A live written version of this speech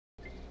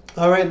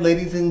Alright,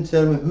 ladies and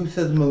gentlemen, who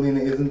says Melina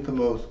isn't the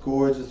most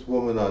gorgeous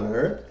woman on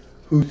earth?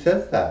 Who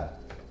says that?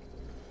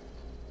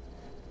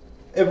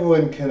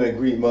 Everyone can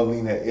agree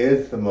Melina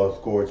is the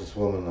most gorgeous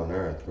woman on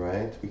earth,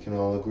 right? We can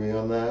all agree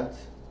on that?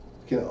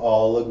 We can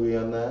all agree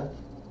on that?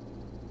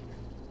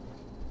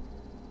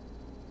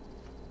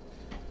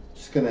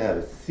 Just gonna have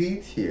a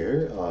seat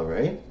here,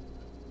 alright?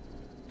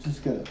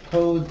 Just gonna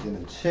pose in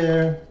a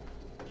chair.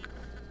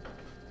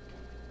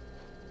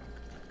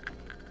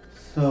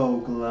 So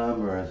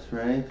glamorous,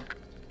 right?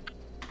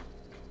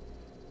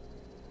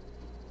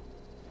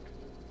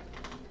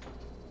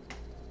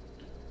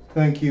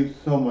 Thank you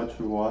so much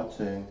for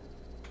watching.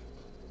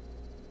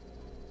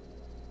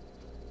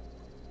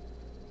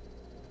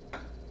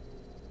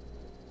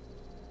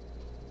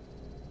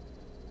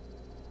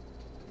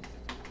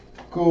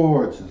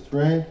 Gorgeous,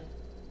 right?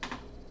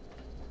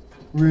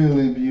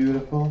 Really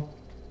beautiful.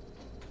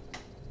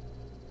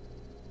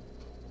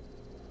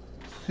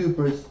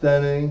 Super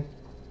stunning.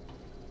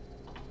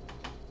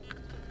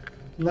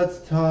 Let's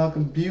talk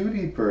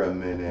beauty for a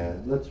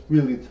minute. Let's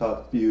really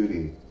talk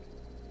beauty.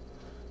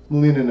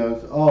 Melina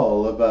knows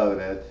all about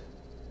it.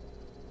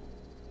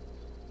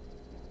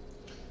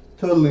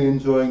 Totally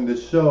enjoying the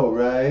show,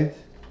 right?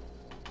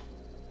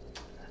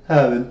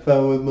 Having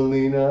fun with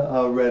Melina?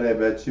 Alright, I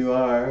bet you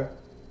are.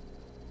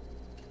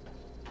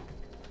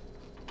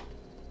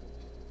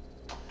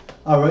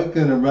 Alright,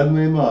 gonna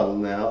runway model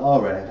now.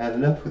 Alright, I've had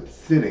enough with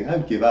sitting. I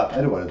give up.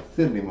 I don't want to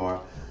sit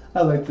anymore.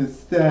 I like to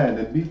stand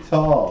and be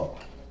tall.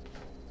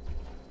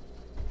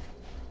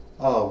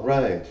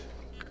 Alright.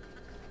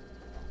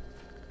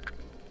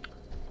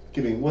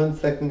 Give me 1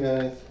 second,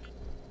 guys.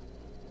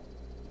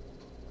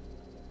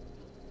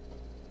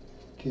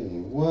 Give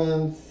me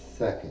 1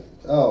 second.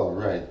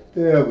 Alright,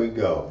 there we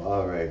go.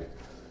 Alright.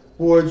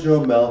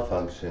 Wardrobe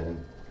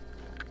malfunction.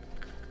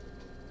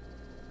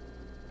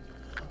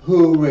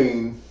 Who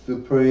reigns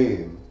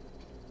supreme?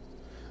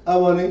 I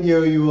want to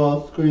hear you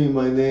all scream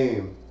my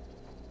name.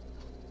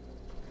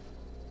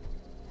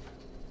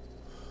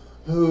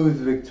 Who is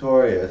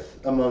victorious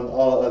among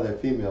all other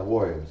female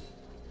warriors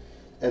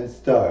and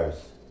stars?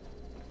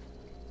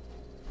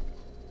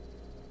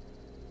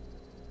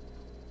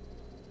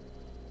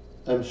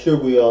 I'm sure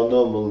we all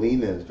know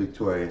Melina is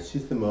victorious.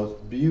 She's the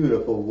most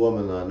beautiful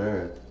woman on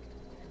earth.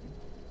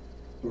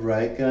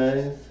 Right,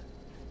 guys?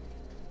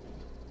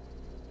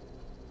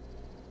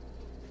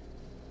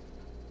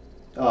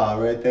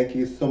 Alright, thank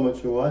you so much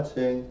for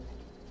watching.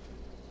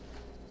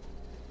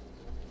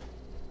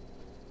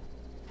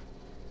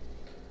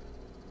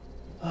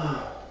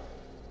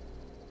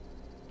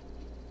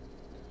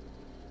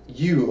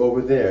 You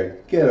over there,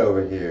 get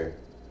over here.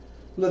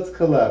 Let's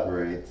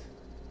collaborate.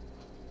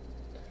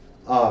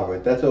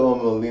 Alright, that's what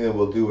Melina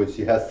will do when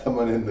she has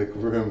someone in the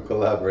room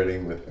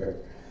collaborating with her.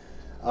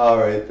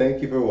 Alright,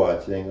 thank you for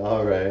watching.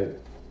 Alright.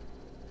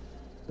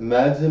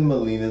 Imagine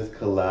Melina's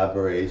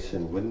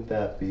collaboration. Wouldn't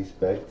that be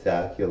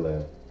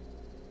spectacular?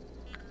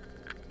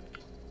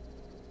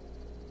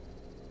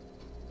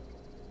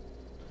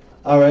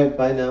 Alright,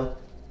 bye now.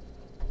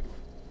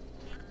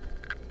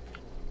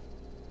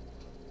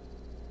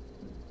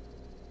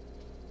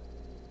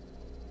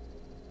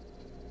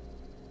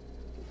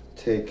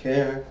 Take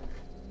care.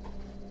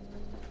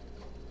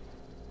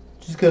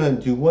 Just gonna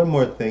do one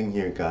more thing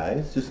here,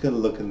 guys. Just gonna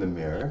look in the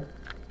mirror.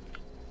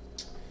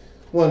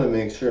 Want to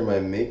make sure my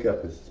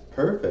makeup is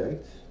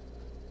perfect.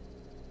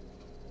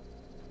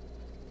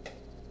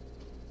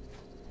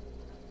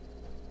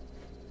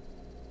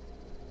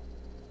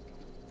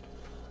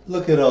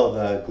 Look at all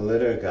that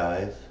glitter,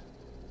 guys.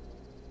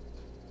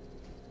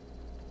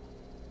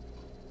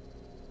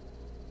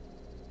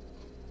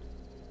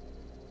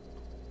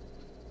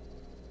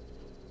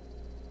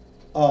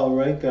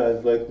 Alright,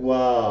 guys, like,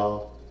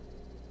 wow.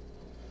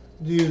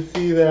 Do you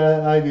see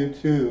that? I do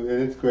too,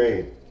 and it's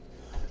great.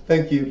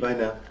 Thank you. Bye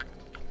now.